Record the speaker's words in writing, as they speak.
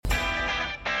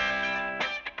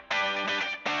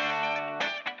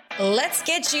Let's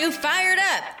get you fired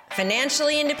up.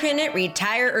 Financially independent,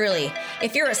 retire early.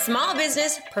 If you're a small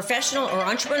business, professional, or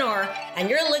entrepreneur,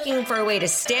 and you're looking for a way to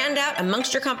stand out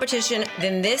amongst your competition,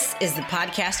 then this is the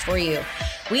podcast for you.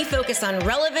 We focus on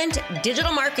relevant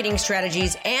digital marketing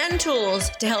strategies and tools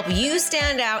to help you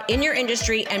stand out in your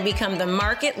industry and become the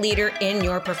market leader in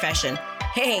your profession.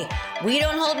 Hey, we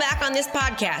don't hold back on this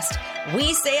podcast.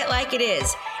 We say it like it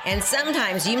is. And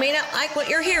sometimes you may not like what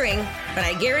you're hearing, but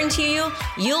I guarantee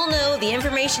you'll know the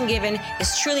information given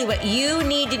is truly what you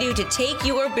need to do to take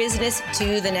your business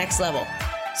to the next level.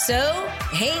 So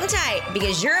hang tight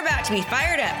because you're about to be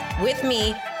fired up with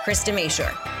me, Krista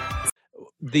Mashore.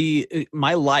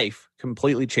 My life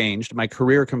completely changed. My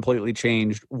career completely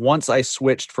changed once I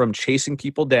switched from chasing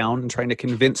people down and trying to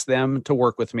convince them to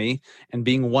work with me and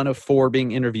being one of 4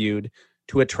 being interviewed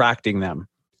to attracting them.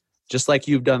 Just like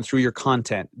you've done through your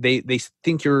content. They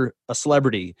think you're a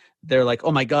celebrity. They're like,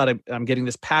 oh my God, I'm getting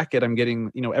this packet. I'm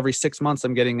getting, every 6 months,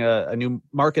 I'm getting a new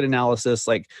market analysis.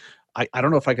 Like, I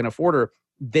don't know if I can afford her.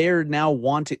 They're now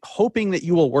hoping that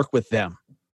you will work with them.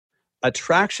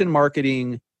 Attraction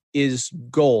marketing is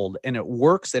gold and it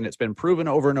works and it's been proven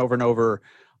over and over and over.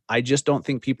 I just don't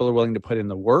think people are willing to put in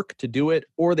the work to do it,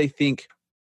 or they think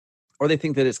that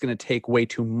it's going to take way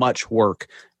too much work.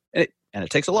 And it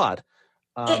takes a lot.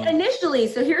 Initially,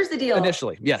 so here's the deal.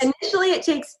 Initially, yes. Initially,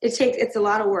 it's a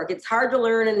lot of work. It's hard to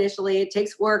learn initially. It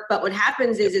takes work. But what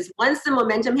happens is once the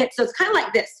momentum hits, so it's kind of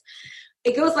like this.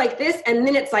 It goes like this, and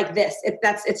then it's like this.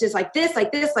 It's just like this,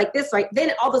 like this, like this, like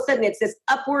then all of a sudden it's this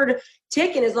upward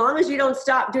tick. And as long as you don't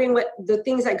stop doing what the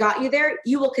things that got you there,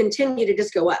 you will continue to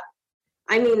just go up.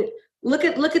 I mean, look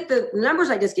at the numbers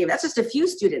I just gave. That's just a few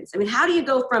students. I mean, how do you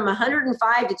go from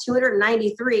 105 to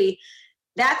 293?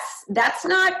 That's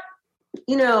not.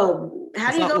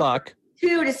 How do you go luck.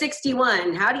 2 to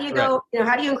 61? How do you go,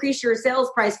 how do you increase your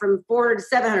sales price from 400 to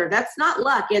 700? That's not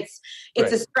luck. It's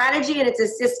a strategy and it's a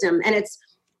system and it's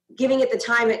giving it the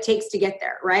time it takes to get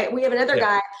there. Right. We have another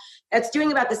guy that's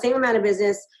doing about the same amount of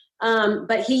business.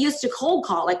 But he used to cold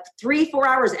call like 3-4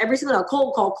 hours every single day,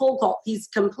 cold call. He's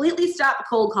completely stopped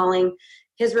cold calling.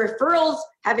 His referrals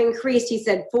have increased. He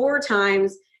said 4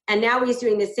 times. And now he's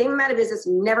doing the same amount of business,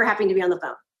 never having to be on the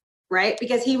phone. Right?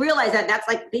 Because he realized that that's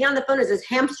like being on the phone is this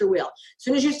hamster wheel. As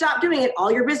soon as you stop doing it,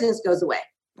 all your business goes away.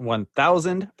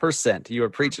 1000%. You are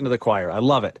preaching to the choir. I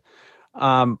love it.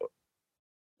 For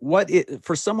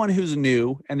someone who's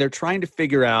new and they're trying to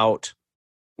figure out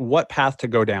what path to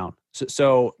go down.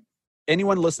 So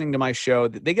anyone listening to my show,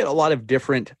 they get a lot of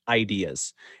different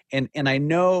ideas. And I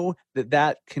know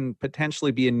that can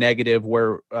potentially be a negative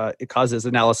where it causes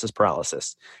analysis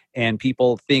paralysis. And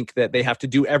people think that they have to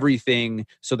do everything,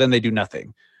 so then they do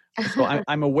nothing. So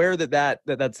I'm aware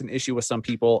that's an issue with some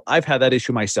people. I've had that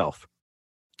issue myself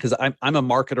because I'm a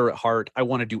marketer at heart. I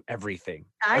want to do everything.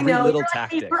 Every little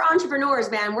tactic. We're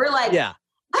entrepreneurs, man. We're like, I can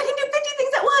do 50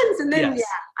 things at once. And then,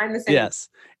 I'm the same. Yes.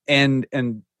 And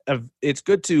it's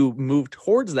good to move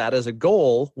towards that as a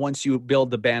goal once you build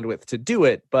the bandwidth to do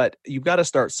it, but you've got to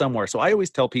start somewhere. So I always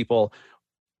tell people,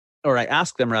 or I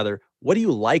ask them rather, what do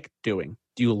you like doing?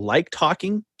 Do you like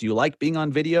talking? Do you like being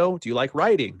on video? Do you like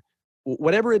writing?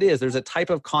 Whatever it is, there's a type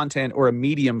of content or a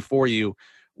medium for you.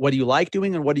 What do you like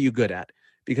doing and what are you good at?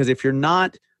 Because if you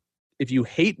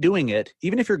hate doing it,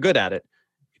 even if you're good at it,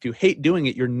 if you hate doing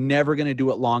it, you're never going to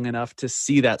do it long enough to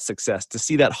see that success, to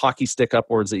see that hockey stick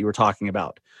upwards that you were talking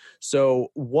about.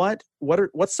 So what's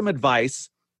some advice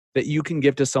that you can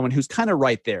give to someone who's kind of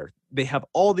right there? They have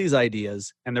all these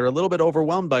ideas and they're a little bit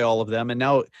overwhelmed by all of them. And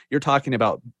now you're talking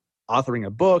about authoring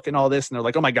a book and all this, and they're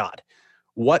like, oh my God,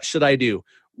 what should I do?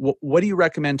 What do you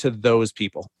recommend to those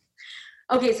people?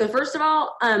 Okay. So first of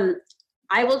all,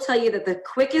 I will tell you that the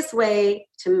quickest way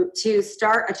to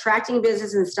start attracting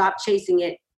business and stop chasing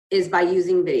it is by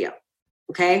using video.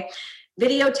 Okay.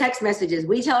 Video text messages.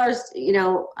 We tell our,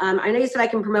 I know you said I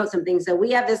can promote something. So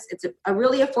we have this, it's a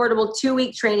really affordable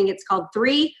 2-week training. It's called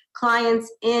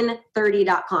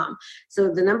 3clientsin30.com.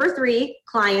 So the number 3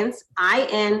 clients,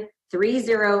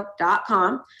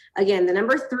 in30.com. Again, the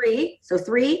number 3. So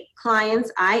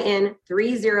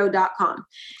 3clientsin30.com.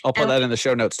 I'll put that in the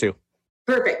show notes too.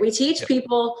 Perfect. We teach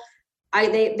people,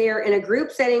 they're in a group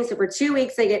setting. So for 2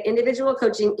 weeks, they get individual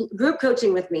coaching, group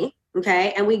coaching with me.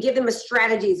 Okay. And we give them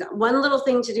strategies, one little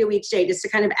thing to do each day, just to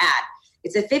kind of add.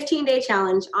 It's a 15-day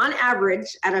challenge. On average,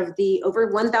 out of the over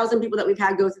 1,000 people that we've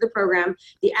had go through the program,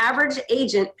 the average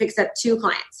agent picks up 2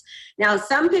 clients. Now,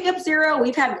 some pick up 0.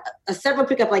 We've had several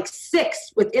pick up like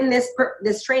 6 within this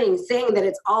training, saying that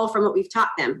it's all from what we've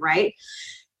taught them, right?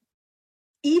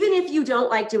 Even if you don't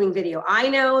like doing video, I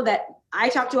know that I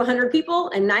talk to 100 people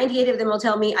and 98 of them will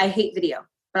tell me I hate video.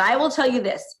 But I will tell you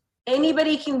this,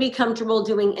 Anybody can be comfortable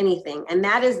doing anything. And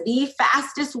that is the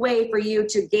fastest way for you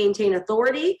to gain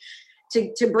authority,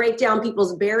 to break down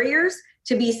people's barriers,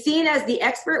 to be seen as the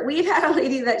expert. We've had a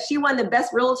lady that she won the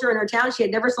best realtor in her town. She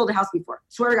had never sold a house before.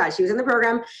 Swear to God, she was in the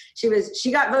program.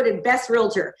 She got voted best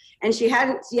realtor and she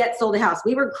hadn't yet sold a house.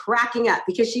 We were cracking up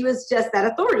because she was just that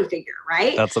authority figure,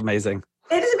 right? That's amazing.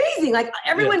 It is amazing. Like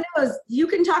everyone knows you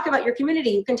can talk about your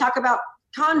community. You can talk about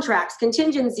contracts,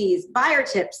 contingencies, buyer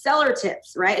tips, seller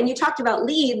tips, right? And you talked about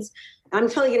leads. I'm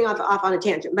totally getting off on a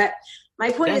tangent, but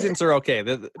my point is tangents are okay.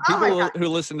 The people who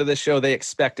listen to this show, they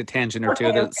expect a tangent or two.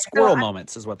 Okay. The squirrel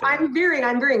moments is what they are. I'm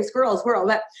veering, squirrel,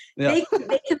 but they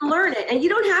can learn it. And you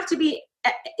don't have to be,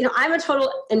 I'm a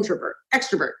total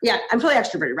extrovert. Yeah, I'm totally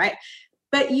extroverted, right?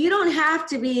 But you don't have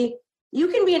to be, you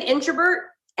can be an introvert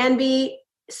and be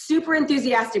super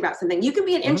enthusiastic about something. You can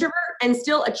be an introvert and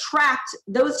still attract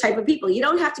those type of people. You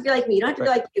don't have to be like me. You don't have to be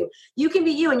like you. You can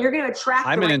be you and you're going to attract.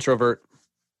 I'm an introvert.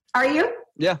 Are you?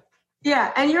 Yeah.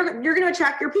 Yeah. And you're going to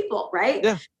attract your people, right?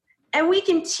 Yeah. And we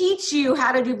can teach you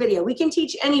how to do video. We can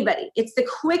teach anybody. It's the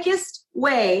quickest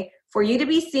way for you to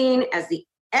be seen as the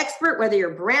expert, whether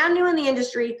you're brand new in the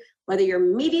industry, whether you're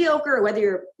mediocre, or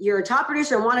whether you're a top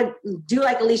producer and want to do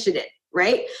like Alicia did,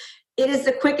 right? It is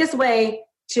the quickest way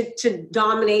to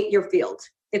dominate your field.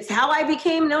 It's how I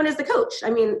became known as the coach. I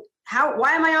mean,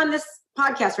 why am I on this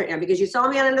podcast right now? Because you saw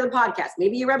me on another podcast.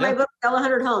 Maybe you read my book, Sell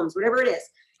 100 Homes, whatever it is.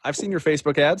 I've seen your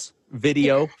Facebook ads,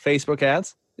 Facebook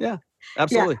ads. Yeah,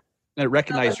 absolutely. And it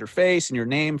recognized your face and your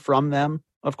name from them,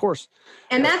 of course.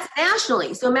 And that's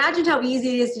nationally. So imagine how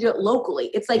easy it is to do it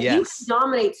locally. It's like you can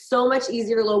dominate so much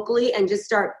easier locally and just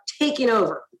start taking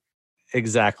over.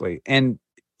 Exactly. And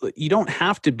you don't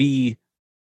have to be,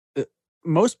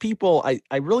 most people,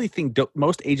 I really think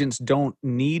most agents don't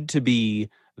need to be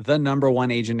the number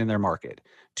one agent in their market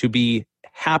to be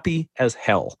happy as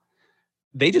hell.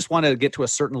 They just want to get to a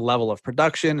certain level of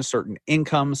production, a certain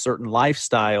income, certain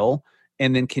lifestyle,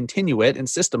 and then continue it and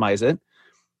systemize it.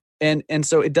 And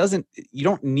so you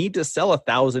don't need to sell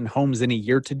 1,000 homes in a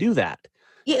year to do that.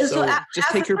 Yeah, so just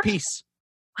take your piece.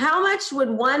 How much would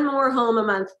one more home a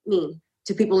month mean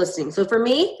to people listening? So for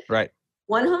me, right,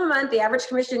 one home a month, the average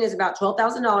commission is about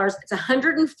 $12,000. It's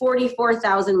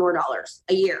 $144,000 more dollars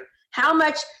a year. How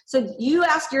much? So you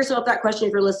ask yourself that question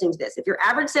if you're listening to this. If your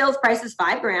average sales price is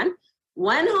 $5,000,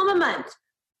 one home a month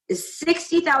is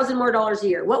 $60,000 more dollars a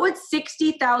year. What would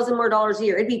 $60,000 more dollars a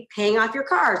year? It'd be paying off your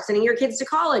car, sending your kids to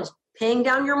college, paying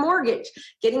down your mortgage,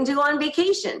 getting to go on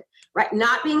vacation, right?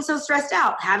 Not being so stressed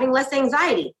out, having less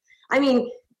anxiety. I mean,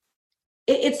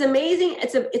 it's amazing.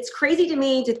 It's crazy to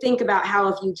me to think about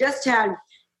how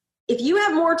if you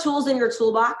have more tools in your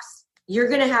toolbox, you're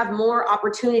going to have more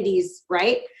opportunities,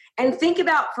 right? And think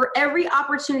about for every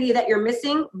opportunity that you're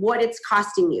missing, what it's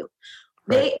costing you.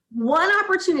 Right. One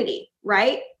opportunity,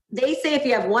 right? They say if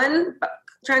you have one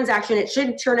transaction, it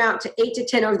should turn out to 8 to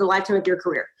 10 over the lifetime of your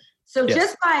career. So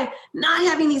just by not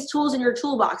having these tools in your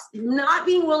toolbox, not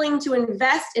being willing to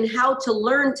invest in how to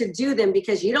learn to do them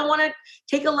because you don't want to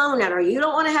take a loan out or you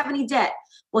don't want to have any debt.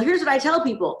 Well, here's what I tell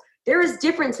people. There is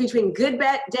difference between good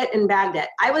debt and bad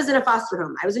debt. I was in a foster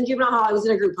home. I was in juvenile hall. I was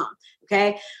in a group home.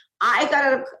 Okay. I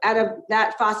got out of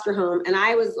that foster home and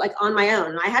I was like on my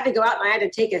own. I had to go out and I had to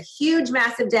take a huge,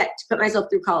 massive debt to put myself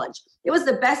through college. It was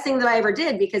the best thing that I ever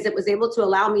did because it was able to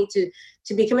allow me to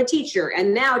become a teacher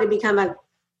and now to become a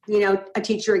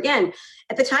teacher again.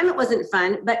 At the time, it wasn't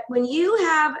fun, but when you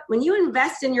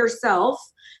invest in yourself,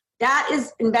 that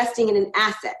is investing in an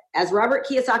asset. As Robert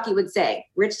Kiyosaki would say,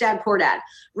 rich dad, poor dad.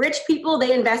 Rich people,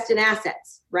 they invest in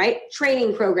assets, right?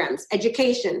 Training programs,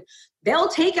 education. They'll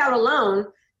take out a loan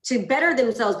to better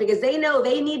themselves because they know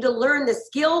they need to learn the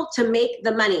skill to make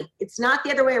the money. It's not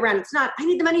the other way around. It's not, I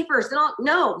need the money first.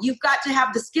 No, you've got to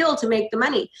have the skill to make the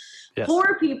money. Yes.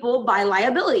 Poor people buy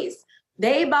liabilities.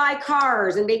 They buy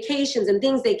cars and vacations and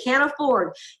things they can't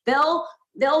afford. They'll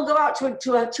go out to a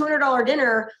 $200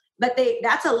 dinner, but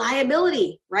that's a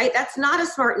liability, right? That's not a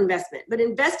smart investment. But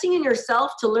investing in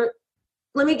yourself to learn.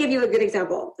 Let me give you a good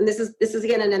example. And this is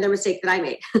again another mistake that I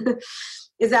made.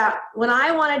 Is that when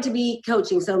I wanted to be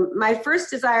coaching, so my first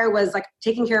desire was like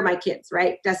taking care of my kids,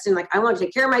 right? Destin, like I want to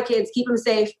take care of my kids, keep them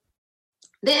safe.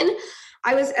 Then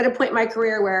I was at a point in my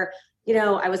career where,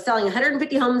 I was selling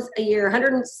 150 homes a year,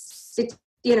 160,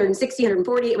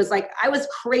 140. It was like, I was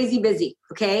crazy busy.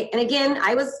 Okay. And again,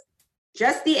 I was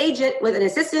just the agent with an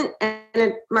assistant and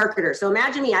a marketer. So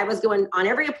imagine me, I was going on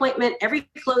every appointment, every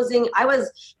closing.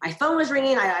 My phone was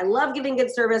ringing. I love giving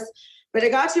good service. But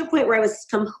it got to a point where I was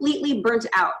completely burnt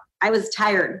out. I was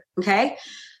tired, okay?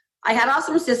 I had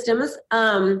awesome systems,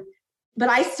 but but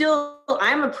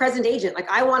I'm a present agent.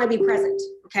 Like I want to be present.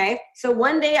 Okay. So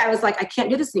one day I was like, I can't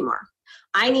do this anymore.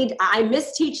 I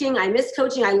miss teaching. I miss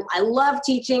coaching. I love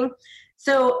teaching.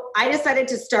 So I decided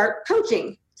to start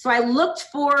coaching. So I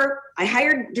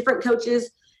hired different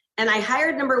coaches, and I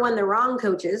hired, number one, the wrong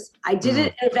coaches. I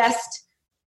didn't invest.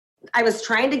 I was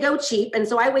trying to go cheap. And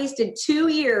so I wasted 2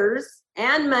 years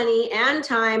and money and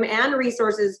time and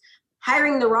resources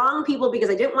hiring the wrong people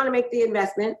because I didn't want to make the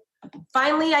investment.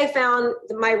 Finally, I found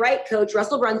my right coach,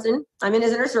 Russell Brunson. I'm in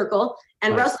his inner circle.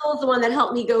 And Nice. Russell is the one that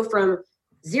helped me go from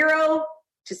 0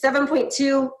 to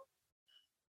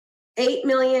 7.28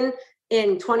 million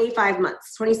in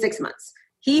 26 months.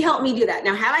 He helped me do that.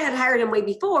 Now, had I hired him way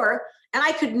before, and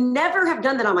I could never have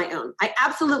done that on my own. I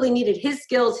absolutely needed his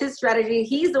skills, his strategy.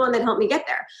 He's the one that helped me get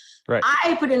there. Right.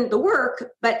 I put in the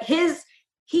work, but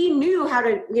he knew how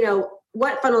to,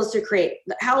 what funnels to create,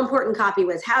 how important copy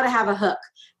was, how to have a hook,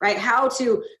 right? How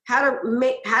to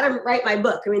write my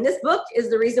book. I mean, this book is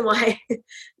the reason why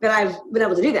that I've been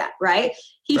able to do that, right?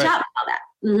 He taught me all that.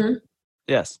 Mm-hmm.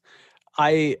 Yes.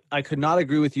 I could not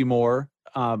agree with you more.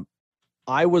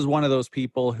 I was one of those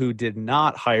people who did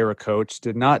not hire a coach,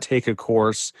 did not take a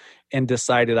course, and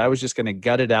decided I was just going to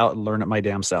gut it out and learn it my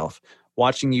damn self.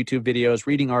 Watching YouTube videos,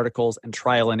 reading articles, and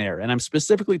trial and error. And I'm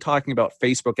specifically talking about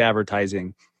Facebook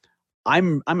advertising.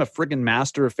 I'm a friggin'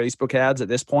 master of Facebook ads at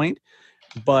this point,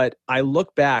 but I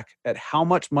look back at how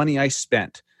much money I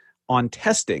spent on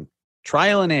testing,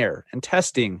 trial and error, and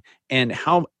testing, and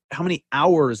how many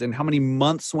hours and how many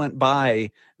months went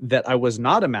by that I was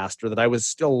not a master, that I was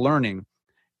still learning.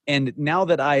 And now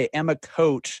that I am a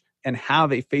coach and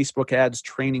have a Facebook ads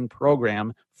training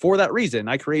program for that reason,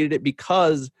 I created it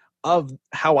because of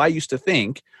how I used to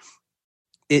think.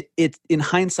 It in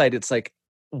hindsight, it's like,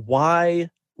 why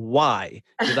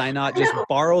did I not just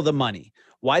borrow the money?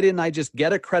 Why didn't I just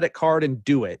get a credit card and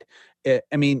do it?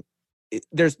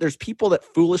 There's people that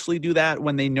foolishly do that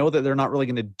when they know that they're not really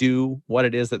going to do what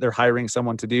it is that they're hiring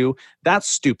someone to do. That's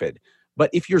stupid.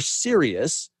 But if you're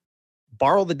serious,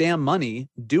 borrow the damn money,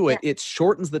 do it. Yeah. It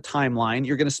shortens the timeline.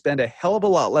 You're going to spend a hell of a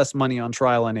lot less money on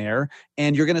trial and error,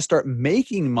 and you're going to start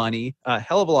making money a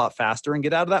hell of a lot faster and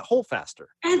get out of that hole faster.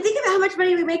 And think about how much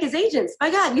money we make as agents. My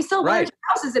God, you sell large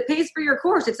houses, it pays for your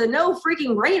course. It's a no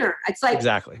freaking brainer. It's like,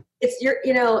 exactly. It's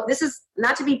this is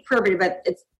not to be perverted, but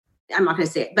I'm not going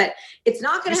to say it, but it's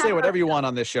not going to say whatever you want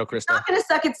on this show, Krista. It's not going to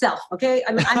suck itself. Okay.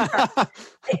 I'm sorry.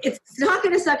 It's not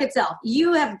going to suck itself.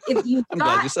 I'm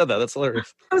glad you said that. That's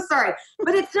hilarious. I'm sorry,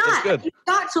 but it's not. You've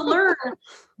got to learn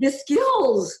the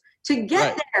skills to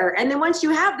get there. And then once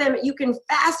you have them, you can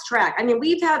fast track. I mean,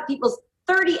 we've had people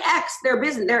 30x their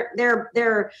business, their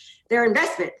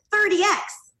investment, 30x,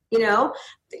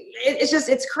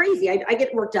 it's crazy. I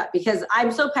get worked up because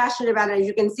I'm so passionate about it. As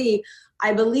you can see,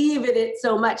 I believe in it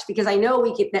so much because I know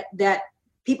that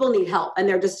people need help and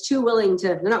they're just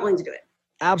they're not willing to do it.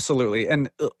 Absolutely.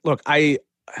 And look,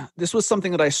 this was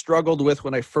something that I struggled with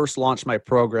when I first launched my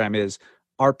program is,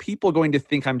 are people going to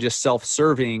think I'm just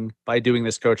self-serving by doing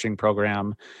this coaching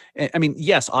program? I mean,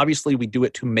 yes, obviously we do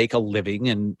it to make a living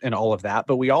and all of that,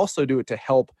 but we also do it to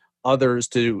help others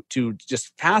to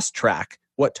just fast track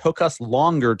what took us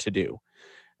longer to do.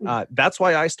 That's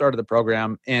why I started the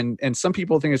program. And some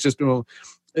people think it's just, or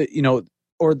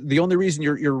the only reason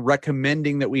you're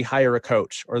recommending that we hire a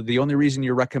coach, or the only reason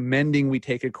you're recommending we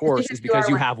take a course is because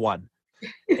you have one.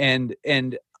 And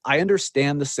I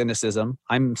understand the cynicism.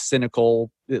 I'm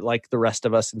cynical like the rest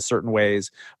of us in certain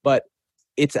ways, but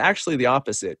it's actually the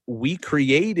opposite. We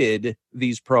created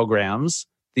these programs,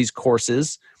 these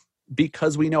courses,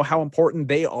 because we know how important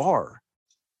they are.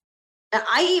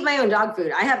 I eat my own dog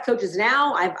food. I have coaches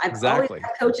now. I've always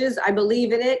had coaches. I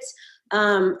believe in it.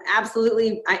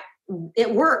 Absolutely.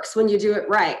 It works when you do it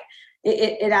right.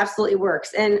 It absolutely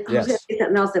works. And I was going to say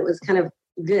something else that was kind of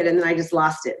good, and then I just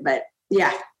lost it. But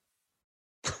yeah.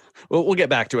 Well, we'll get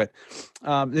back to it.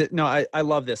 No, I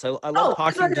love this. I love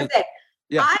talking to.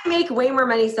 Yeah. I make way more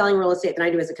money selling real estate than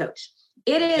I do as a coach.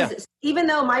 It is, even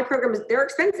though my programs, they're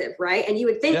expensive, right? And you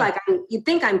would think you'd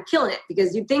think I'm killing it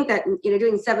because you'd think that,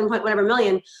 doing 7 point whatever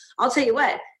million, I'll tell you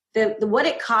what, what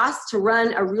it costs to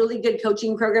run a really good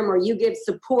coaching program where you give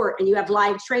support and you have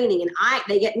live training and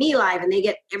they get me live and they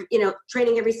get,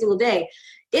 training every single day.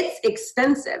 It's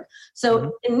expensive.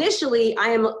 So initially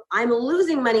I'm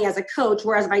losing money as a coach,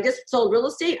 whereas if I just sold real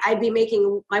estate, I'd be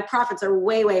my profits are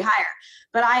way, way higher.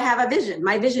 But I have a vision.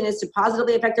 My vision is to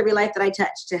positively affect every life that I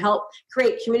touch, to help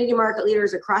create community market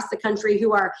leaders across the country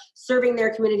who are serving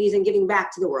their communities and giving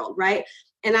back to the world, right?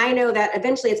 And I know that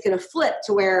eventually it's going to flip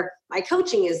to where my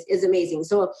coaching is amazing.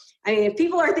 So, I mean, if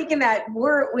people are thinking that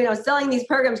we're, selling these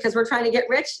programs because we're trying to get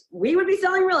rich, we would be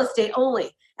selling real estate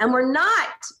only. And we're not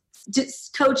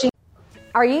just coaching.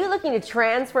 Are you looking to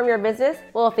transform your business?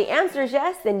 Well, if the answer is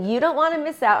yes, then you don't want to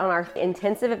miss out on our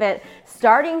intensive event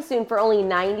starting soon for only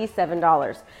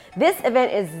 $97. This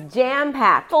event is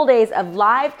jam-packed, full days of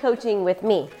live coaching with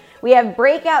me. We have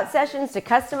breakout sessions to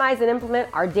customize and implement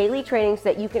our daily trainings so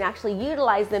that you can actually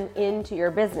utilize them into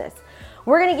your business.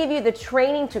 We're going to give you the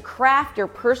training to craft your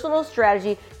personal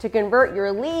strategy to convert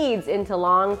your leads into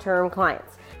long-term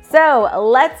clients. So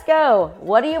let's go.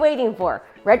 What are you waiting for?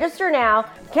 Register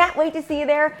now. Can't wait to see you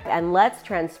there, and let's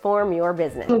transform your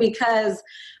business. Because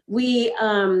we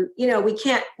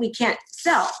can't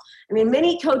sell. I mean,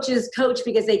 many coaches coach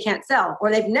because they can't sell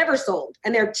or they've never sold,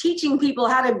 and they're teaching people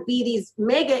how to be these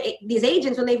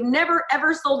agents when they've never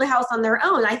ever sold a house on their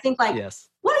own. I think yes.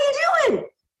 What are you doing?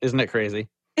 Isn't it crazy?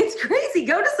 It's crazy.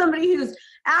 Go to somebody who's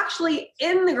actually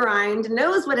in the grind,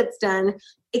 knows what it's done,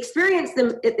 experienced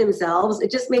it themselves.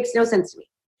 It just makes no sense to me.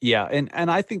 Yeah,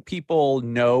 and I think people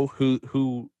know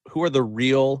who are the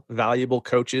real valuable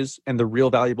coaches and the real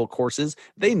valuable courses.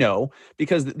 They know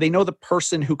because they know the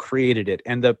person who created it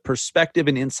and the perspective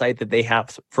and insight that they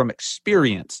have from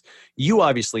experience. You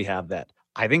obviously have that.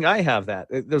 I think I have that.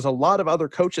 There's a lot of other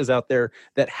coaches out there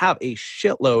that have a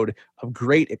shitload of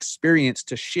great experience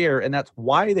to share, and that's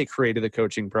why they created the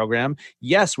coaching program.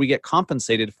 Yes, we get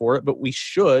compensated for it, but we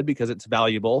should because it's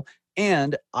valuable.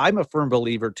 And I'm a firm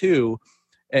believer too,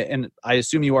 and I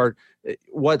assume you are,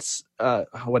 what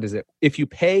is it? If you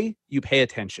pay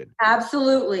attention.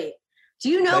 Absolutely. Do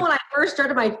you know when I first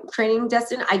started my training,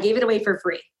 Destin, I gave it away for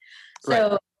free. So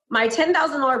right. My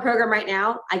 $10,000 program right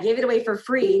now, I gave it away for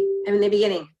free in the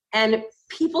beginning, and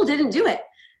people didn't do it.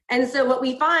 And so what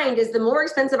we find is the more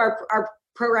expensive our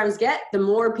programs get, the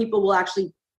more people will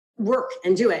actually work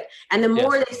and do it, and the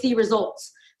more they see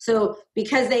results. So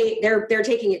because they're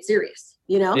taking it serious,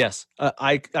 Yes,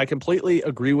 I completely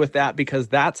agree with that because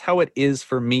that's how it is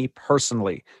for me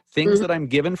personally. Things that I'm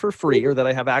given for free or that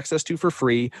I have access to for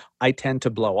free, I tend to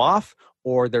blow off,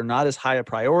 or they're not as high a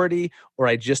priority, or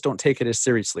I just don't take it as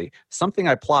seriously. Something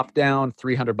I plop down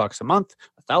 $300 a month,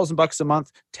 $1,000 a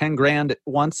month, 10 grand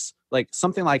once, like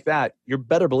something like that, you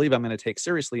better believe I'm going to take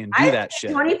seriously and do that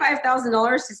shit.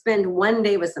 $25,000 to spend one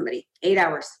day with somebody, 8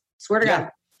 hours. Swear to God,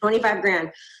 25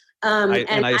 grand.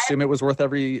 And I assume it was worth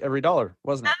every dollar,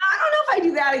 wasn't it? I don't know if I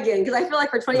do that again because I feel like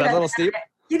for 25 a little steep?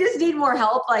 You just need more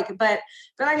help. But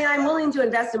I mean, I'm willing to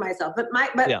invest in myself. But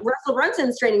Russell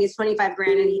Brunson's training is 25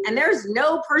 grand, and there's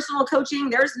no personal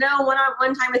coaching. There's no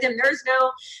one-on-one time with him. There's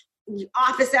no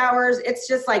office hours. It's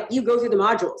just like you go through the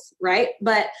modules, right?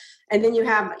 And then you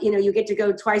have, you get to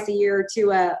go twice a year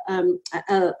to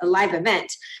a live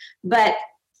event. But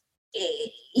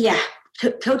yeah,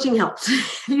 coaching helps.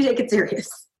 You take it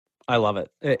serious. I love it.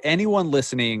 Anyone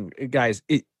listening, guys,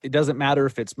 it doesn't matter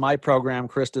if it's my program,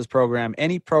 Krista's program,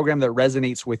 any program that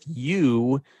resonates with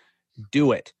you,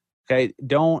 do it. Okay.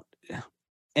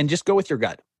 And just go with your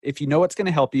gut. If you know it's going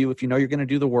to help you, if you know you're going to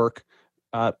do the work,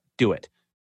 do it.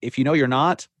 If you know you're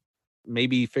not,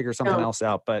 maybe figure something else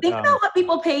out. But think about what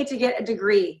people pay to get a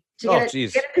degree. To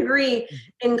get a degree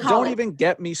in college. Don't even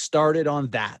get me started on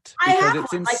that because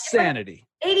it's insanity.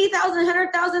 80,000,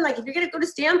 100,000. Like if you're going to go to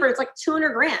Stanford, it's like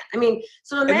 200 grand. I mean,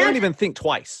 so imagine. And they don't even think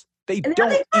twice. They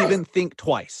don't even think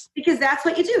twice. Because that's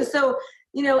what you do. So,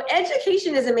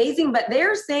 education is amazing, but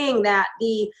they're saying that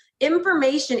the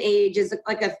information age is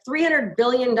like a $300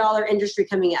 billion industry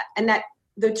coming up. And that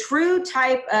the true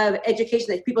type of education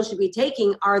that people should be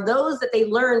taking are those that they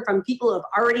learn from people who have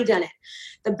already done it.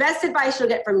 The best advice you'll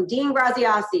get from Dean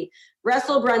Graziosi,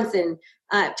 Russell Brunson,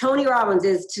 Tony Robbins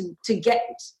is to get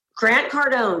Grant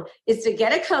Cardone is to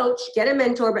get a coach, get a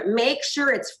mentor, but make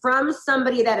sure it's from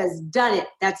somebody that has done it,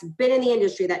 that's been in the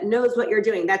industry, that knows what you're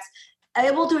doing, that's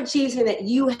able to achieve something that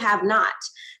you have not.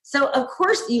 So of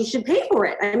course you should pay for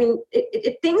it. I mean,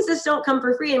 things just don't come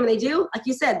for free. And when they do, like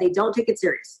you said, they don't take it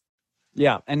serious.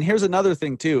 Yeah. And here's another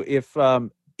thing too.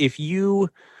 If you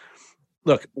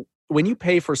look, when you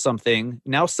pay for something,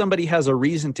 now somebody has a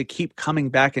reason to keep coming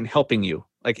back and helping you.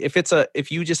 Like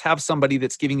if you just have somebody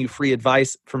that's giving you free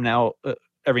advice from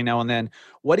every now and then,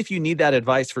 what if you need that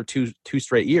advice for two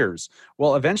straight years?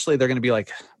 Well, eventually they're going to be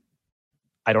like,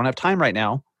 I don't have time right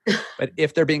now. But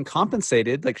if they're being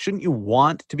compensated, like, shouldn't you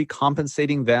want to be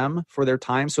compensating them for their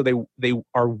time so they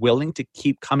are willing to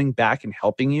keep coming back and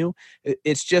helping you?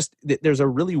 It's just, there's a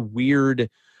really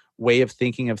weird way of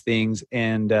thinking of things.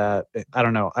 And I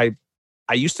don't know. I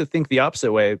used to think the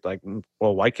opposite way, like,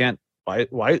 well,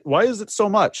 why is it so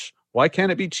much? Why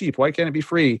can't it be cheap? Why can't it be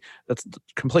free? That's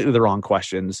completely the wrong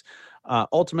questions.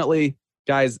 Ultimately,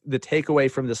 guys, the takeaway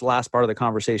from this last part of the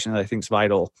conversation that I think is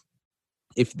vital,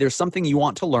 if there's something you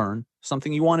want to learn,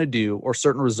 something you want to do, or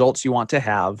certain results you want to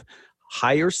have,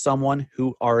 hire someone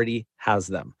who already has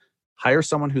them. Hire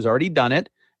someone who's already done it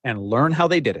and learn how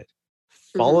they did it.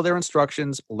 Follow their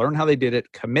instructions, learn how they did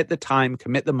it, commit the time,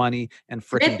 commit the money, and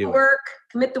freaking do it.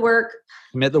 Commit the work.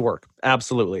 Commit the work.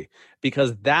 Absolutely.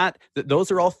 Because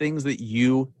those are all things that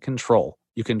you control.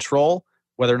 You control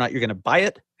whether or not you're going to buy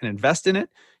it and invest in it.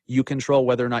 You control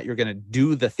whether or not you're going to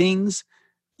do the things.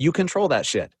 You control that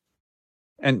shit.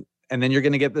 And then you're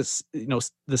going to get this,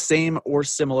 the same or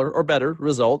similar or better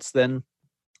results than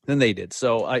they did.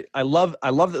 So I love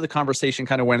that the conversation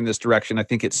kind of went in this direction. I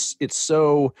think it's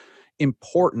so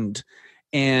important.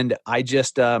 And I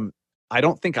just, I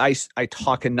don't think I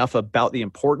talk enough about the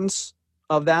importance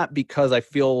of that, because I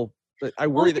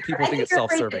worry that people think it's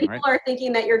self-serving, right? People are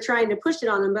thinking that you're trying to push it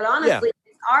on them, but honestly,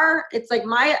 it's like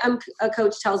my a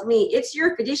coach tells me, it's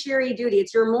your fiduciary duty.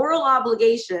 It's your moral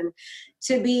obligation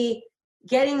to be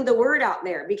getting the word out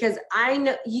there, because I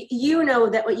know, you know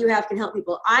that what you have can help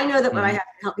people. I know that what I have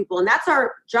can help people, and that's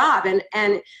our job.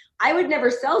 And I would never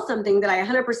sell something that I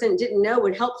 100% didn't know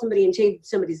would help somebody and change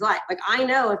somebody's life. Like, I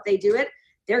know if they do it,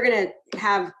 they're going to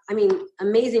have,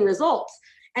 amazing results.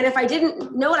 And if I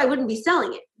didn't know it, I wouldn't be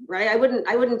selling it, right? I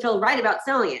wouldn't feel right about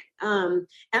selling it. And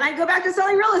I'd go back to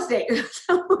selling real estate.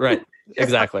 Right.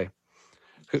 Exactly.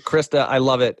 Krista, I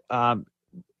love it.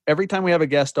 Every time we have a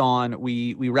guest on,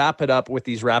 we wrap it up with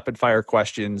these rapid fire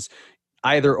questions.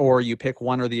 Either or, you pick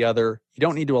one or the other. You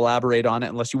don't need to elaborate on it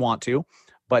unless you want to,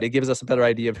 but it gives us a better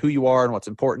idea of who you are and what's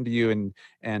important to you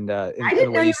and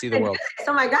the way you see the world.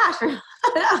 Oh my gosh.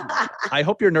 I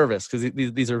hope you're nervous, because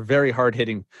these are very hard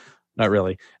hitting. Not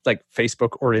really. It's like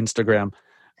Facebook or Instagram.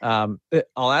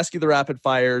 I'll ask you the rapid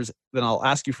fires. Then I'll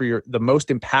ask you for the most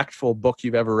impactful book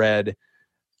you've ever read,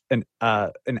 an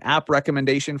app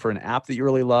recommendation for an app that you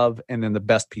really love, and then the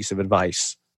best piece of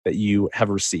advice that you have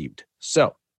received.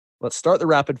 So let's start the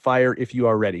rapid fire if you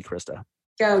are ready, Krista.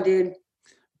 Go, dude.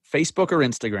 Facebook or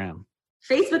Instagram?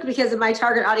 Facebook, because of my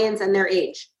target audience and their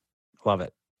age. Love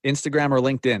it. Instagram or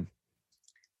LinkedIn?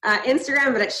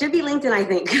 Instagram, but it should be LinkedIn, I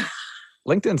think.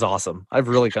 LinkedIn's awesome. I've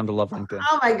really come to love LinkedIn.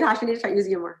 Oh my gosh, I need to start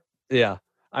using it more. Yeah.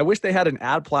 I wish they had an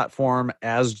ad platform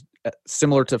as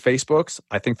similar to Facebook's.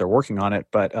 I think they're working on it,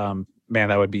 but man,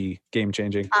 that would be game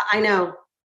changing. I know.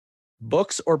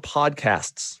 Books or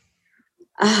podcasts?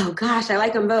 Oh gosh, I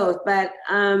like them both, but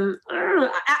audiobooks.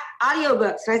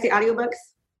 Can I say audiobooks?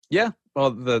 Yeah.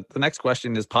 Well, the next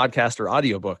question is podcast or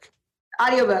audiobook?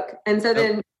 Audiobook. And so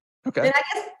then I guess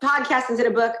podcast instead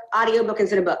of book, audiobook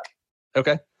instead of book.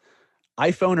 Okay.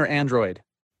 iPhone or Android?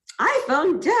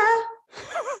 iPhone, duh.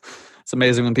 It's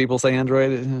amazing when people say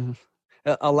Android.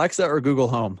 Alexa or Google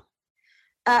Home?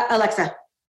 Alexa.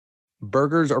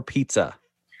 Burgers or pizza?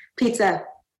 Pizza.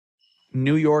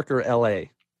 New York or LA?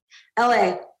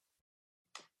 LA.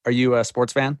 Are you a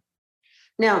sports fan?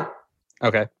 No.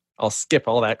 Okay. I'll skip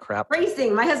all that crap.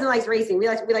 Racing. My husband likes racing. He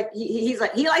likes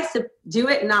to do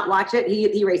it and not watch it.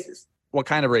 He races. What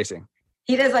kind of racing?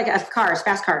 He does like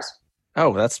fast cars.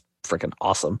 Oh, that's freaking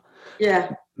awesome.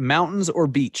 Yeah. Mountains or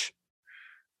beach?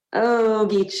 Oh,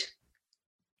 beach.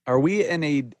 Are we in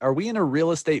a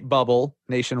real estate bubble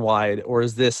nationwide, or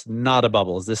is this not a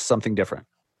bubble? Is this something different?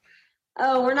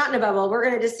 Oh, we're not in a bubble. We're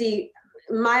going to just see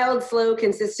mild, slow,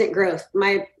 consistent growth.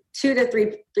 My 2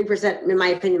 to 3%, in my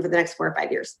opinion, for the next 4 or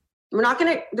 5 years. We're not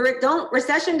going to.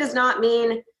 Recession does not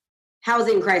mean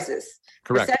housing crisis.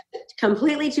 Correct. Recession,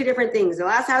 completely two different things. The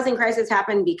last housing crisis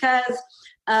happened because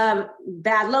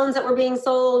bad loans that were being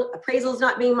sold, appraisals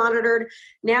not being monitored.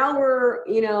 Now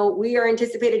we are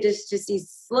anticipated to see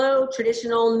slow,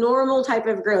 traditional, normal type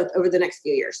of growth over the next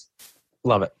few years.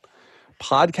 Love it.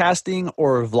 Podcasting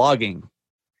or vlogging?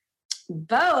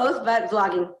 Both, but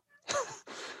vlogging.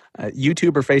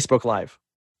 YouTube or Facebook Live?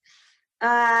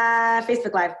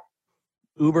 Facebook Live.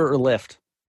 Uber or Lyft?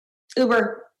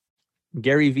 Uber.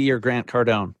 Gary Vee or Grant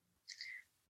Cardone?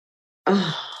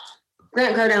 Grant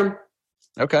Cardone.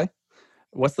 Okay.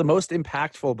 What's the most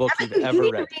impactful book you've ever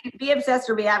read? Be Obsessed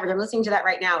or Be Average. I'm listening to that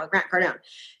right now with Grant Cardone.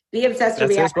 Be Obsessed or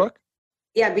Be Average. That's his book?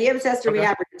 Yeah, Be Obsessed or Be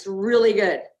Average. It's really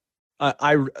good.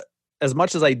 As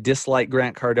much as I dislike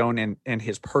Grant Cardone and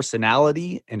his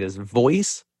personality and his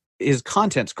voice, his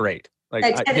content's great.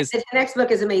 His next book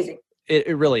is amazing.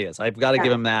 It really is. I've got to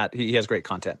give him that. He has great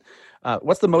content.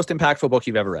 What's the most impactful book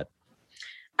you've ever read?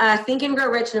 Think and Grow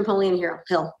Rich, Napoleon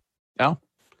Hill. Oh.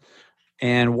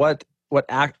 And what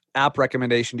app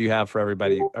recommendation do you have for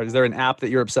everybody? Is there an app that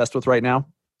you're obsessed with right now?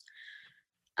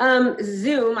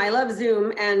 Zoom. I love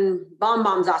Zoom, and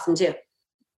BombBomb's awesome too.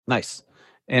 Nice.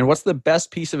 And what's the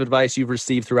best piece of advice you've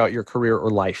received throughout your career or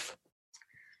life?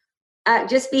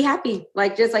 Just be happy.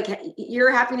 Just like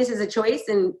your happiness is a choice.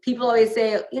 And people always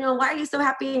say, why are you so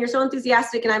happy and you're so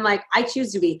enthusiastic? And I'm like, I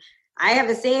choose to be. I have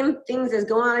the same things as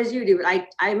going on as you do, but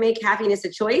I make happiness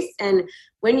a choice. And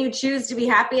when you choose to be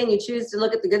happy and you choose to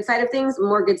look at the good side of things,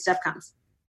 more good stuff comes.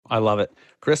 I love it.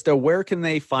 Krista, where can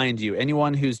they find you?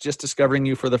 Anyone who's just discovering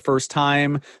you for the first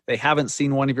time, they haven't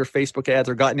seen one of your Facebook ads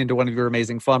or gotten into one of your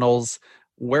amazing funnels,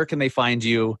 where can they find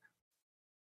you?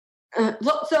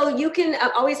 So you can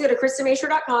always go to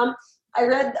KristaMashore.com.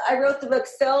 I wrote the book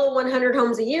Sell 100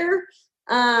 Homes a Year.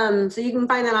 So you can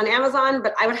find that on Amazon,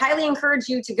 but I would highly encourage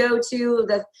you to go to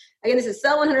this is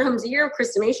Sell 100 Homes a Year,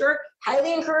 Krista Mashore.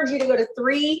 Highly encourage you to go to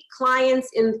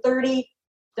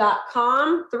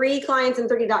 3clientsin30.com,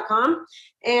 3clientsin30.com.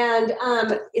 And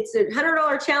it's a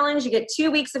 $100 challenge. You get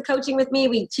 2 weeks of coaching with me.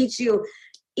 We teach you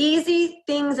easy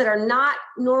things that are not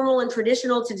normal and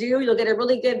traditional to do. You'll get a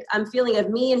really good feeling of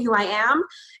me and who I am.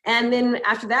 And then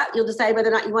after that, you'll decide whether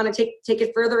or not you want to take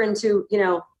it further into,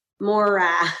 more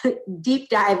deep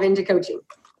dive into coaching.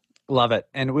 Love it.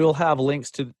 And we'll have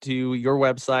links to your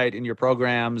website and your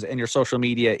programs and your social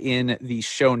media in the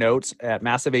show notes at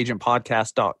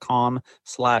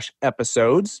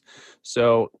massiveagentpodcast.com/episodes.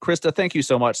 So Krista, thank you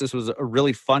so much. This was a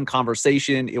really fun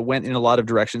conversation. It went in a lot of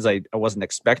directions I wasn't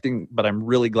expecting, but I'm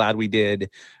really glad we did.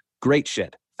 Great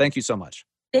shit. Thank you so much.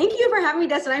 Thank you for having me,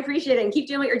 Dustin. I appreciate it. And keep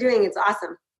doing what you're doing. It's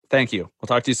awesome. Thank you. We'll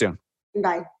talk to you soon.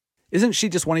 Bye. Isn't she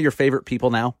just one of your favorite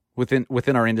people now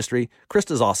within our industry?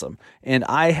 Krista's awesome. And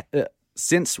I,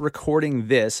 since recording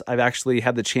this, I've actually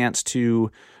had the chance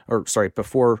before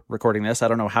recording this, I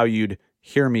don't know how you'd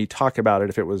hear me talk about it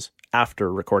if it was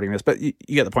after recording this, but you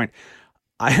get the point.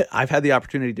 I've had the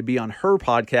opportunity to be on her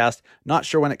podcast. Not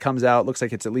sure when it comes out. Looks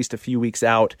like it's at least a few weeks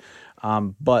out.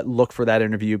 But look for that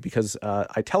interview because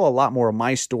I tell a lot more of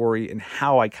my story and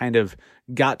how I kind of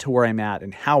got to where I'm at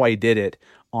and how I did it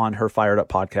on her Fired Up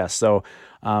podcast. So,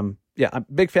 I'm a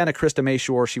big fan of Krista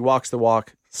Mashore. She walks the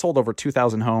walk, sold over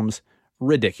 2,000 homes.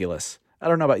 Ridiculous. I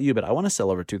don't know about you, but I want to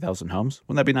sell over 2,000 homes.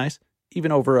 Wouldn't that be nice?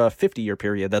 Even over a 50-year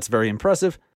period. That's very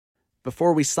impressive.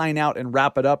 Before we sign out and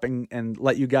wrap it up and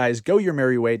let you guys go your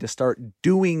merry way to start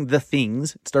doing the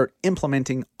things, start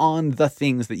implementing on the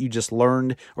things that you just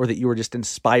learned or that you were just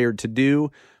inspired to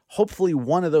do, hopefully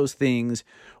one of those things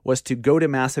was to go to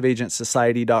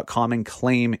massiveagentsociety.com and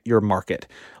claim your market.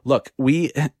 Look,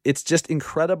 it's just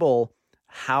incredible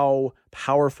how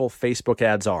powerful Facebook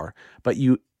ads are, but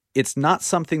it's not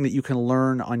something that you can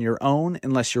learn on your own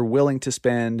unless you're willing to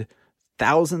spend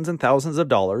thousands and thousands of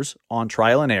dollars on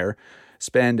trial and error,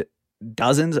 spend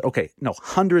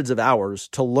hundreds of hours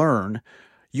to learn.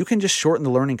 You can just shorten the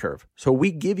learning curve. So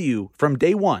we give you from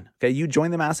day one, okay, you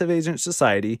join the Massive Agent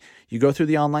Society, you go through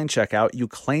the online checkout, you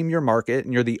claim your market,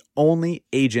 and you're the only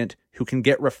agent who can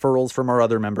get referrals from our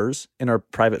other members in our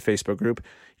private Facebook group.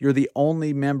 You're the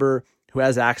only member who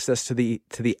has access to the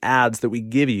ads that we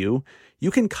give you.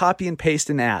 You can copy and paste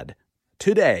an ad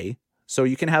today, so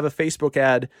you can have a Facebook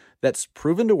ad that's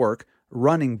proven to work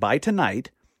running by tonight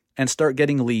and start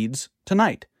getting leads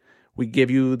tonight. We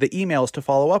give you the emails to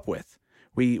follow up with.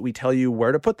 We tell you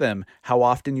where to put them, how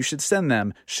often you should send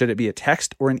them. Should it be a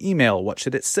text or an email? What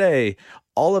should it say?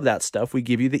 All of that stuff. We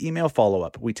give you the email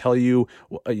follow-up. We tell you,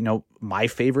 my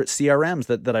favorite CRMs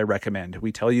that I recommend.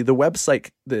 We tell you the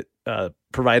website that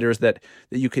providers that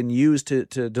you can use to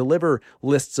deliver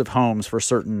lists of homes for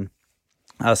certain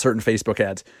Facebook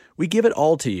ads. We give it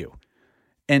all to you.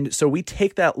 And so we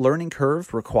take that learning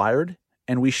curve required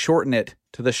and we shorten it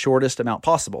to the shortest amount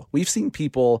possible. We've seen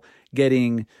people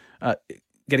getting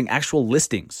actual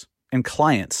listings and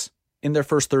clients in their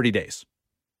first 30 days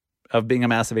of being a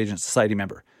Massive Agent Society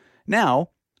member. Now,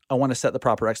 I want to set the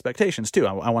proper expectations too.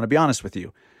 I want to be honest with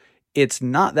you. It's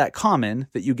not that common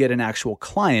that you get an actual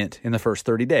client in the first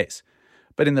 30 days.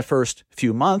 But in the first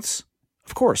few months,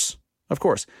 of course.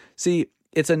 See,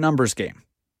 it's a numbers game.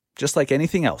 Just like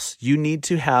anything else, you need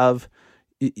to have,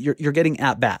 you're getting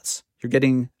at-bats. You're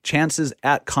getting chances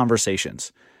at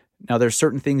conversations. Now, there's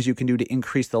certain things you can do to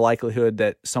increase the likelihood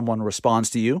that someone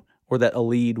responds to you or that a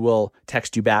lead will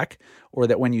text you back or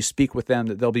that when you speak with them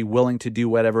that they'll be willing to do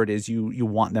whatever it is you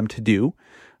want them to do.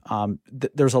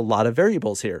 There's a lot of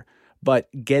variables here, but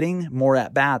getting more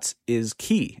at-bats is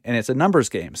key, and it's a numbers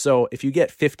game. So if you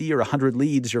get 50 or 100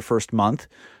 leads your first month,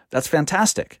 that's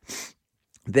fantastic.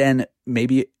 Then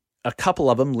maybe a couple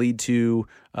of them lead to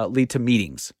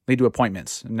meetings, lead to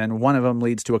appointments, and then one of them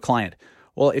leads to a client.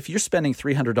 Well, if you're spending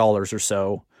 $300 or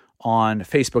so on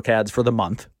Facebook ads for the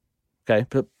month, Okay.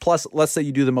 Plus, let's say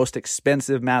you do the most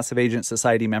expensive Massive Agent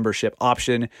Society membership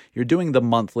option. You're doing the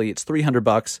monthly. It's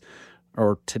 $300,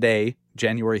 or today,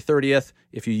 January 30th.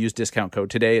 If you use discount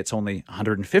code today, it's only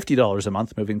 $150 a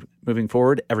month moving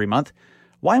forward every month.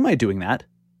 Why am I doing that?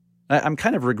 I'm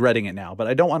kind of regretting it now, but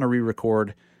I don't want to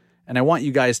re-record. And I want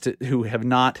you guys who have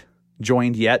not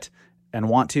joined yet and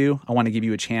want to, I want to give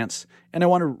you a chance. And I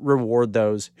want to reward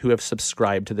those who have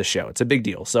subscribed to the show. It's a big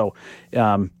deal. So,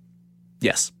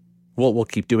 yes. We'll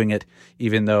keep doing it,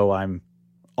 even though I'm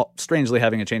strangely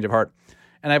having a change of heart.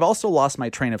 And I've also lost my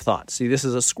train of thought. See, this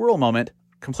is a squirrel moment.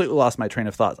 Completely lost my train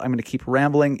of thought. I'm going to keep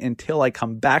rambling until I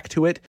come back to it.